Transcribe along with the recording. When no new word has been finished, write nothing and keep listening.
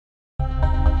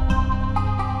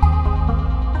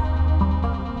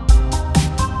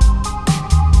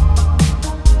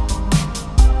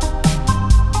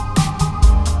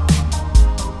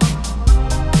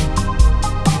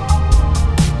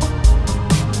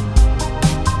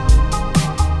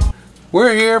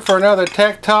We're here for another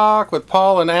Tech Talk with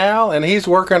Paul and Al, and he's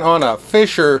working on a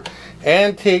Fisher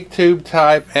antique tube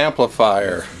type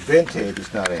amplifier. Vintage,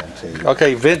 it's not antique.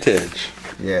 Okay, vintage.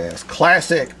 Yes,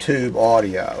 classic tube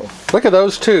audio. Look at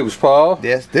those tubes, Paul.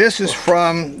 Yes, this is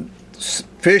from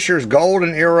Fisher's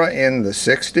golden era in the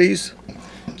 60s.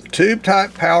 Tube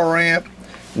type power amp,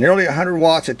 nearly 100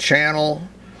 watts a channel,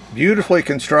 beautifully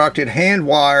constructed, hand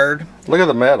wired. Look at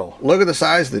the metal. Look at the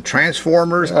size of the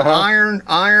transformers.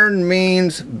 Iron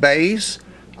means bass.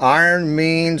 Iron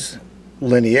means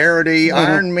linearity.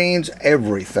 Iron means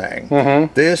everything.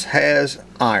 This has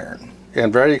iron.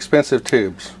 And very expensive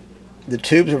tubes. The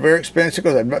tubes are very expensive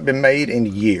because they've not been made in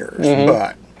years.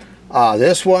 But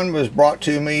this one was brought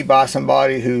to me by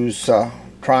somebody who's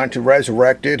trying to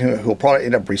resurrect it, who'll probably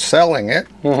end up reselling it.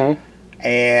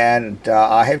 And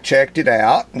I have checked it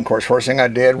out. And of course, first thing I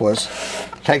did was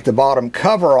take the bottom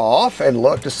cover off and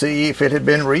look to see if it had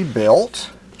been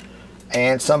rebuilt.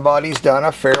 And somebody's done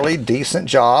a fairly decent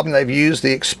job, and they've used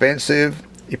the expensive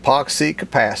epoxy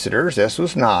capacitors. This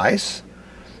was nice.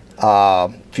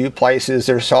 Few places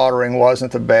their soldering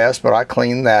wasn't the best, but I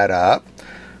cleaned that up.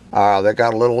 They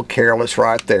got a little careless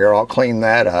right there. I'll clean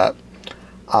that up.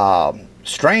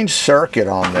 Strange circuit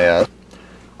on this.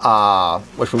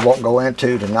 Which we won't go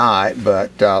into tonight,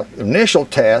 but the initial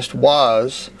test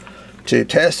was to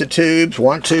test the tubes.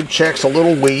 One tube checks a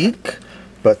little weak,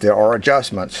 but there are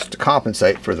adjustments to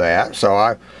compensate for that. So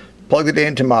I plugged it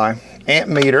into my amp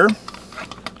meter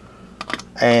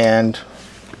and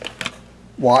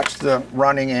watched the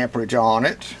running amperage on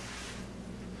it,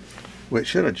 which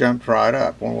should have jumped right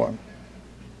up.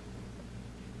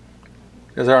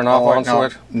 Is there an off-on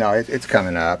switch? No, it's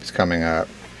coming up. It's coming up.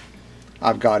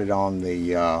 I've got it on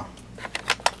the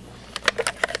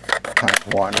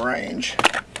type 1 range.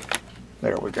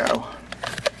 There we go.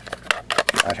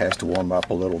 That has to warm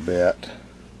up a little bit.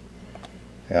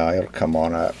 Yeah, it'll come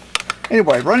on up.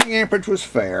 Anyway, running amperage was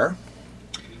fair.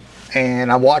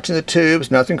 And I'm watching the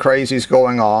tubes. Nothing crazy is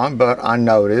going on, but I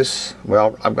notice,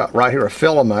 well, I've got right here a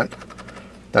filament.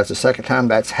 That's the second time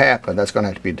that's happened. That's going to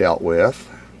have to be dealt with.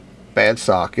 Bad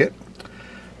socket.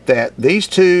 That these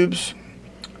tubes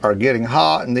are getting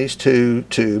hot and these two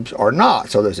tubes are not.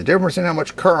 So there's a difference in how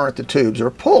much current the tubes are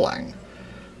pulling.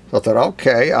 So I thought,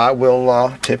 okay, I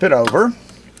will tip it over.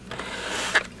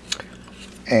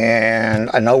 And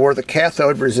I know where the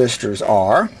cathode resistors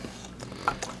are.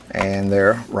 And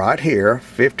they're right here.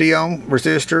 50 ohm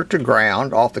resistor to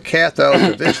ground off the cathode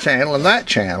of this channel and that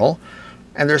channel.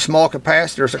 And there's small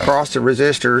capacitors across the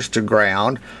resistors to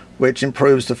ground, which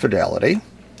improves the fidelity.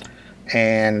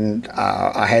 And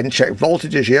I hadn't checked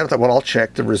voltages yet. I thought, well, I'll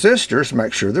check the resistors to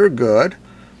make sure they're good.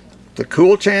 The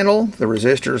cool channel, the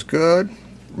resistor is good.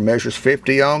 Measures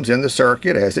 50 ohms in the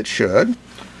circuit, as it should.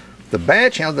 The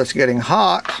bad channel that's getting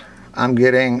hot, I'm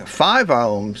getting 5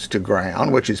 ohms to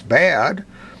ground, which is bad.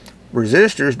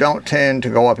 Resistors don't tend to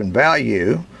go up in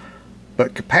value,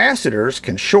 but capacitors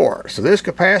can short. So this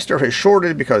capacitor has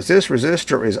shorted because this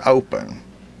resistor is open.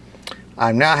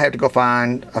 I now have to go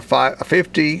find a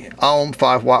 50 ohm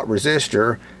 5 watt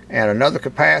resistor and another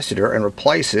capacitor and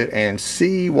replace it and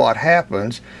see what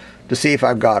happens to see if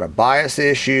I've got a bias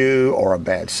issue or a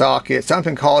bad socket,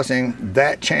 something causing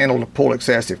that channel to pull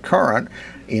excessive current,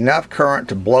 enough current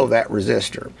to blow that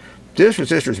resistor. This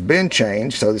resistor's been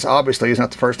changed, so this obviously is not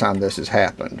the first time this has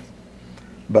happened.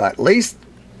 But at least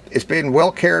it's been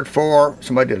well cared for.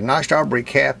 Somebody did a nice job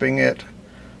recapping it.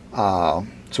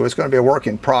 So it's going to be a work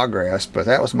in progress, but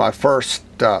that was my first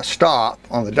stop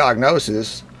on the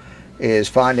diagnosis, is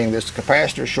finding this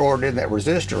capacitor shorted, that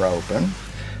resistor open.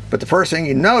 But the first thing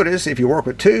you notice if you work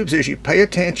with tubes is you pay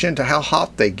attention to how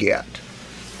hot they get.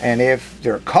 And if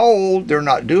they're cold, they're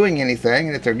not doing anything,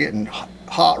 and if they're getting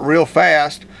hot real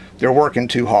fast, they're working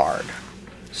too hard.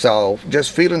 So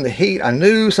just feeling the heat, I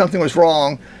knew something was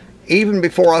wrong even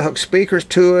before I hooked speakers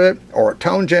to it or a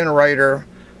tone generator.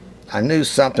 I knew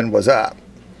something was up.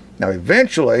 Now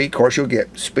eventually, of course, you'll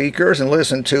get speakers and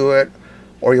listen to it,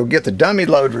 or you'll get the dummy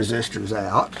load resistors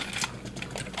out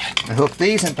and hook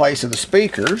these in place of the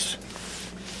speakers,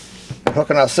 hook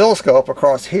an oscilloscope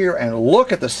across here and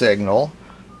look at the signal,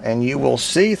 and you will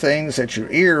see things that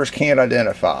your ears can't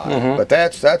identify. But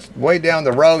that's way down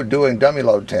the road doing dummy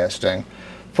load testing.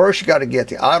 First you got to get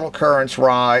the idle currents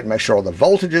right, make sure all the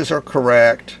voltages are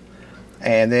correct,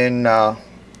 and then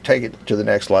take it to the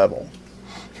next level.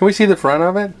 Can we see the front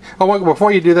of it? Oh, wait,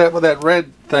 before you do that, with that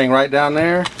red thing right down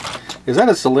there, is that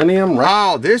a selenium?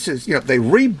 Oh, this is, you know, they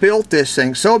rebuilt this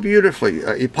thing so beautifully.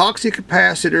 Epoxy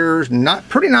capacitors,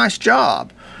 pretty nice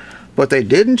job. But they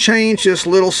didn't change this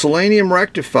little selenium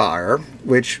rectifier,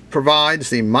 which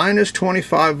provides the minus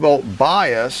 25 volt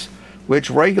bias which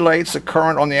regulates the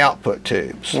current on the output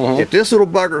tubes. If this little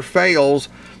bugger fails,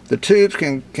 the tubes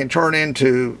can turn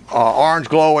into orange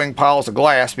glowing piles of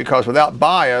glass, because without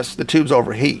bias, the tubes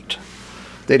overheat.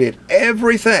 They did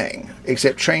everything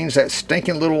except change that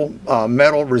stinking little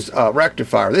metal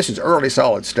rectifier. This is early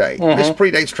solid state. This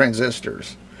predates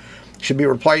transistors. Should be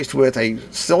replaced with a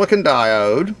silicon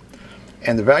diode,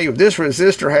 and the value of this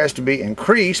resistor has to be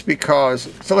increased because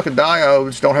silicon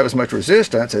diodes don't have as much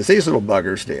resistance as these little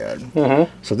buggers did.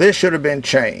 So this should have been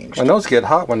changed. And those get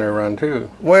hot when they run too.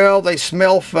 Well, they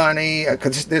smell funny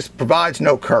because this provides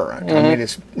no current. I mean,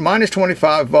 it's minus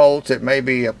 25 volts at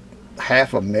maybe a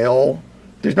half a mil.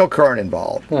 There's no current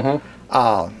involved.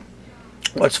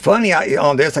 What's funny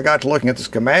on this, I got to looking at the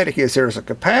schematic, is there's a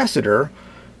capacitor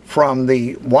from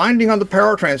the winding on the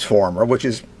power transformer, which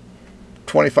is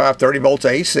 25, 30 volts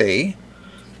AC,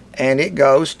 and it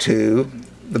goes to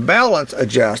the balance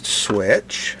adjust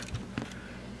switch,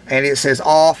 and it says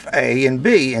off A and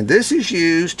B, and this is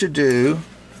used to do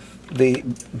the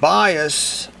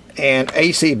bias and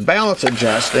AC balance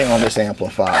adjusting on this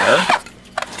amplifier.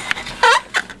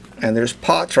 And there's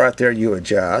pots right there you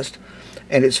adjust.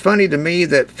 And it's funny to me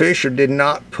that Fisher did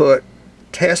not put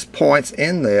test points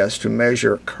in this to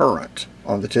measure current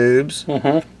on the tubes.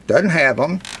 Doesn't have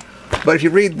them. But if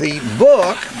you read the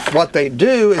book, what they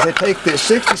do is they take this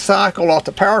 60 cycle off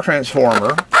the power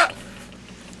transformer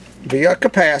via a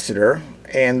capacitor,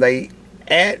 and they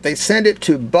send it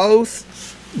to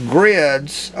both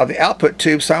grids of the output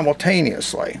tube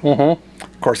simultaneously. Of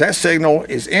course, that signal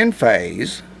is in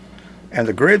phase, and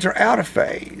the grids are out of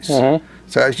phase.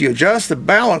 So as you adjust the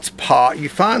balance pot, you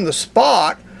find the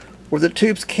spot where the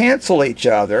tubes cancel each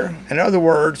other. In other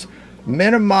words,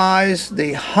 minimize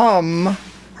the hum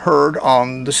heard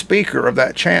on the speaker of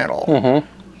that channel.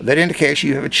 That indicates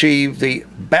you have achieved the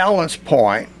balance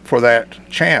point for that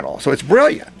channel. So it's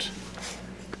brilliant.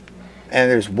 And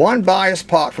there's one bias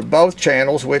pot for both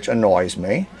channels, which annoys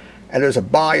me. And there's a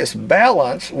bias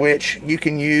balance, which you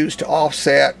can use to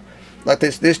offset, like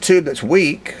this tube that's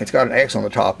weak, it's got an X on the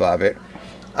top of it.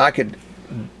 I could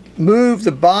move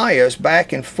the bias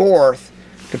back and forth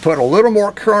to put a little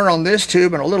more current on this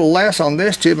tube and a little less on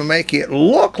this tube and make it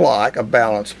look like a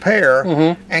balanced pair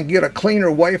and get a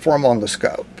cleaner waveform on the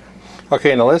scope.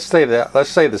 Okay, now let's say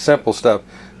the simple stuff.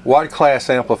 What class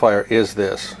amplifier is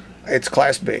this? It's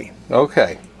Class B.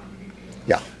 Okay.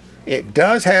 Yeah. It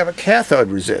does have a cathode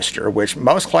resistor, which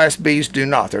most Class Bs do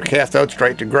not. They're cathode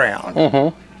straight to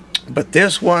ground. But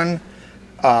this one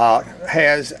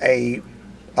has a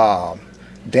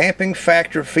damping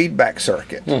factor feedback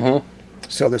circuit.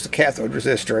 So there's a cathode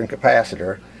resistor and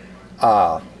capacitor.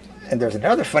 And there's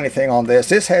another funny thing on this.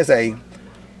 This has a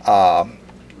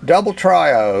double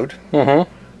triode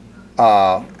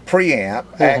preamp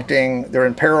acting, they're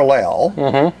in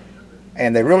parallel.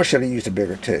 And they really should have used a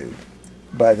bigger tube.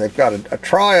 But they've got a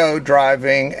triode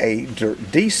driving a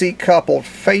DC coupled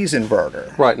phase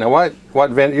inverter. Right, now what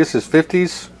vendor, this is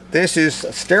 50s? This is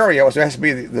stereo, so it has to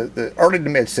be the early to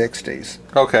mid 60s.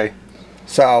 Okay.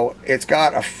 So it's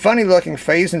got a funny looking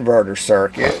phase inverter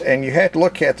circuit, and you have to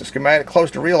look at the schematic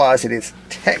close to realize that it's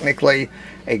technically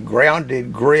a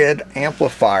grounded grid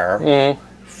amplifier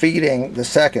feeding the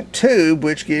second tube,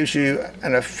 which gives you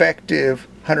an effective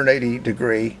 180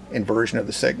 degree inversion of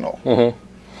the signal.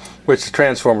 Which the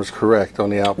transformer's correct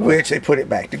on the output. Which they put it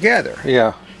back together.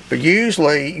 Yeah. But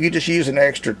usually you just use an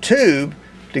extra tube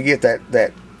to get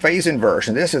that phase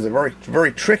inversion. This is a very,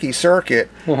 very tricky circuit,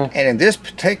 and in this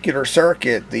particular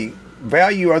circuit, the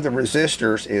value of the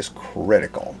resistors is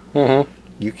critical.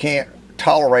 You can't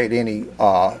tolerate any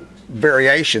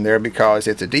variation there because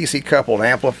it's a DC coupled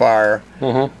amplifier.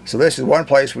 So this is one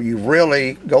place where you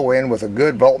really go in with a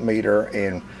good voltmeter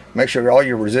and make sure all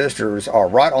your resistors are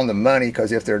right on the money,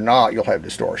 because if they're not, you'll have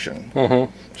distortion.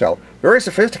 So very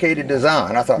sophisticated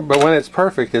design, I thought. But when it's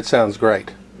perfect, it sounds great.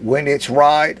 When it's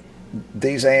right,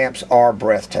 these amps are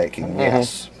breathtaking.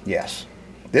 Yes, yes.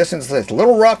 This is a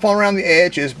little rough on around the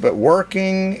edges, but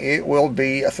working, it will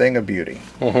be a thing of beauty.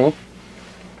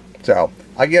 So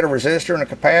I get a resistor and a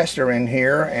capacitor in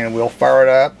here, and we'll fire it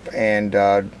up. And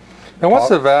now, what's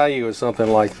the value of something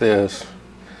like this?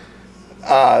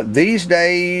 These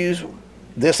days,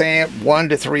 this amp $1,000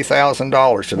 to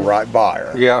 $3,000 to the right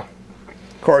buyer. Yeah.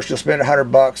 Of course, you'll spend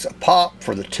 $100 a pop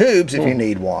for the tubes if you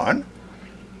need one.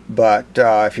 But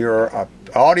if you're an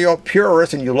audio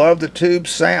purist and you love the tube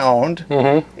sound,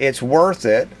 it's worth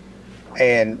it.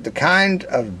 And the kind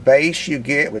of bass you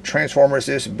get with transformers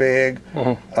this big,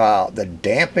 the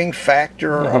damping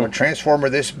factor of a transformer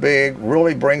this big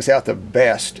really brings out the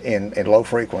best in low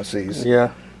frequencies.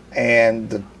 Yeah. And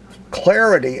the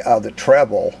clarity of the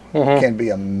treble can be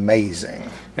amazing.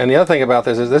 And the other thing about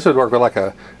this is this would work with like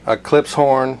a Klipsch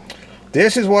horn.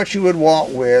 This is what you would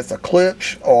want with a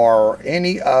Klipsch or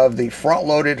any of the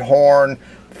front-loaded horn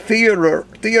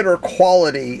theater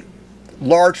quality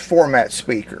large format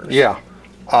speakers. Yeah.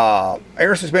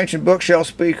 Air suspension bookshelf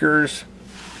speakers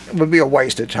would be a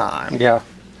waste of time. Yeah.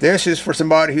 This is for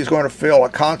somebody who's going to fill a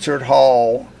concert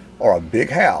hall or a big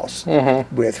house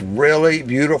with really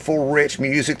beautiful, rich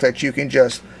music that you can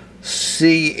just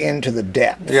see into the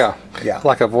depth. Yeah. Yeah.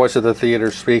 Like a Voice of the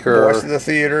Theater speaker. Voice of the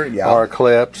Theater, yeah. Or a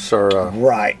Klipsch or a...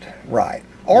 Right.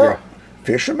 Or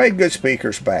Fisher made good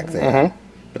speakers back then.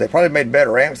 But they probably made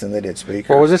better amps than they did speakers.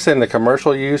 Well, was this in the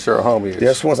commercial use or home use?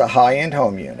 This was a high-end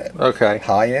home unit. Okay.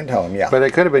 High-end home, yeah. But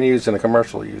it could have been used in a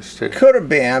commercial use too. Could have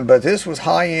been, but this was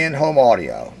high-end home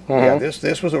audio. Yeah,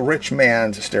 this was a rich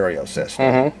man's stereo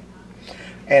system.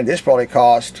 And this probably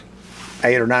cost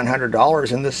 $800 or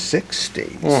 $900 in the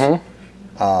 60s,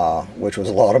 which was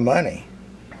a lot of money.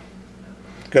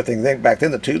 Good thing back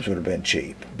then the tubes would have been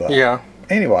cheap. But yeah.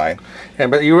 Anyway.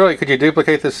 But could you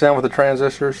duplicate this sound with the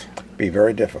transistors? Be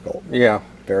very difficult. Yeah.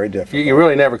 Very difficult. You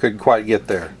really never could quite get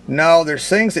there. No, there's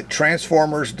things that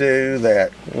transformers do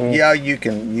that you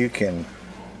can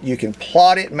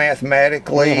plot it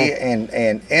mathematically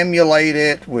and emulate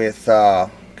it with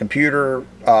computer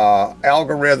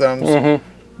algorithms,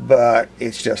 but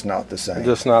it's just not the same.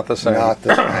 Just not the same. Not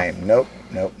the same. Nope.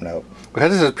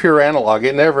 Because this is pure analog.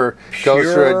 It never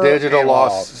goes through a digital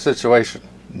loss situation.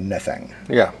 Nothing.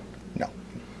 Yeah. No.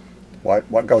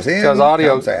 What goes in because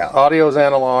comes out. Audio's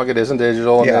analog, it isn't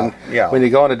digital. And then when you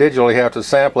go into digital, you have to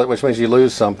sample it, which means you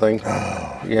lose something.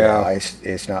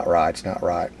 It's not right. It's not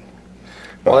right.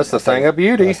 Well, that's the thing of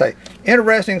beauty.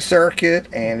 Interesting circuit,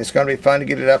 and it's going to be fun to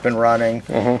get it up and running.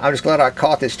 I'm just glad I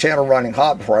caught this channel running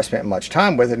hot before I spent much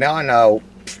time with it. Now I know,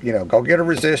 go get a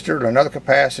resistor and another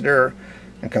capacitor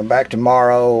and come back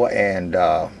tomorrow and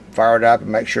fire it up and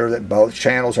make sure that both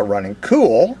channels are running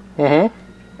cool.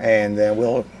 And then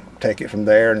we'll take it from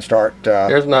there and start.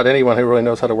 There's not anyone who really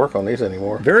knows how to work on these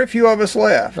anymore. Very few of us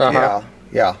left.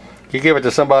 Yeah. You give it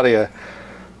to somebody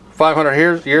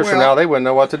 500 years from now, they wouldn't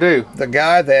know what to do. The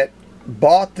guy that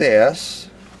bought this,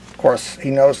 of course,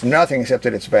 he knows nothing except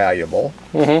that it's valuable.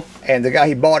 And the guy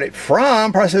he bought it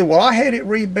from probably said, well, I had it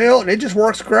rebuilt. It just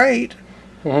works great.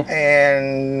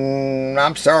 And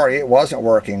I'm sorry, it wasn't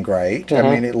working great. I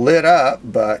mean, it lit up,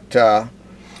 but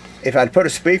if I'd put a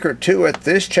speaker to it,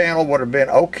 this channel would have been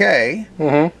okay,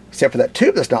 except for that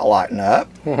tube that's not lighting up.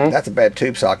 That's a bad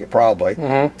tube socket, probably.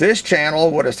 This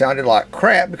channel would have sounded like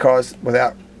crap because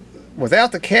without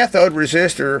the cathode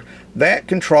resistor, that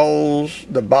controls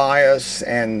the bias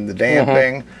and the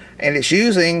damping, and it's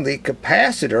using the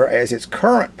capacitor as its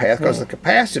current path because the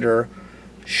capacitor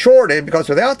shorted, because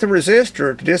without the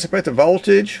resistor to dissipate the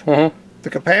voltage, the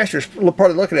capacitor's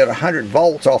probably looking at 100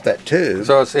 volts off that tube.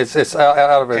 So it's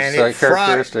out of its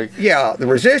characteristic. Yeah, the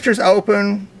resistor's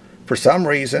open for some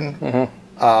reason,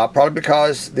 probably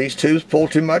because these tubes pull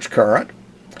too much current.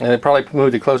 And it probably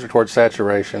moved it closer towards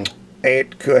saturation.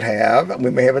 It could have. We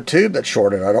may have a tube that's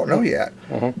shorted. I don't know yet.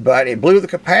 But it blew the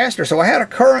capacitor, so I had a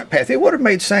current path. It would have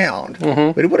made sound,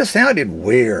 but it would have sounded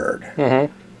weird.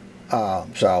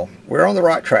 So we're on the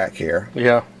right track here.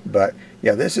 Yeah. But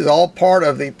yeah, this is all part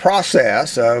of the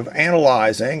process of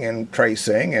analyzing and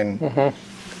tracing, and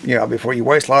before you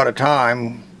waste a lot of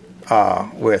time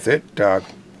with it,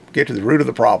 get to the root of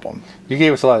the problem. You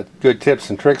gave us a lot of good tips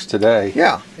and tricks today.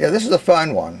 Yeah, this is a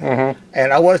fun one.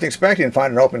 And I wasn't expecting to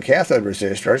find an open cathode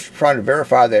resistor. I was trying to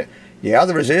verify that, the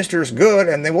resistor is good,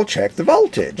 and then we'll check the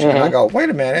voltage. And I go, wait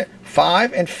a minute,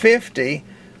 5 and 50,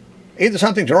 either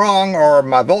something's wrong or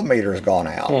my voltmeter has gone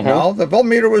out. No, the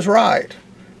voltmeter was right.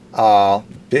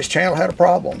 This channel had a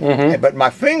problem. But my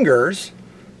fingers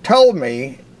told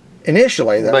me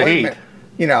initially that, wait a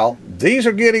minute, these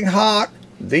are getting hot,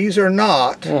 these are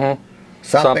not.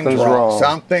 Something's wrong.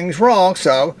 Something's wrong.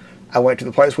 So I went to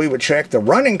the place we would check the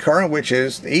running current, which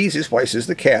is the easiest place is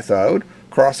the cathode,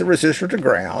 cross the resistor to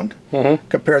ground,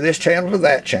 compare this channel to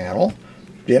that channel.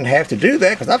 Didn't have to do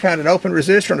that because I found an open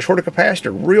resistor and a shorted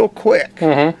capacitor real quick.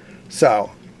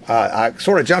 So I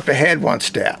sort of jumped ahead one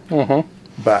step.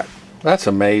 But that's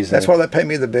amazing. That's why they pay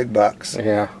me the big bucks.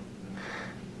 Yeah.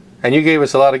 And you gave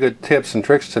us a lot of good tips and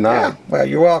tricks tonight. Yeah, well,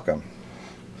 you're welcome.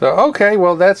 So, okay,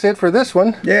 well, that's it for this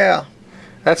one. Yeah.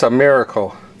 That's a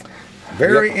miracle.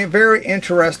 Very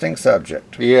interesting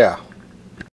subject. Yeah.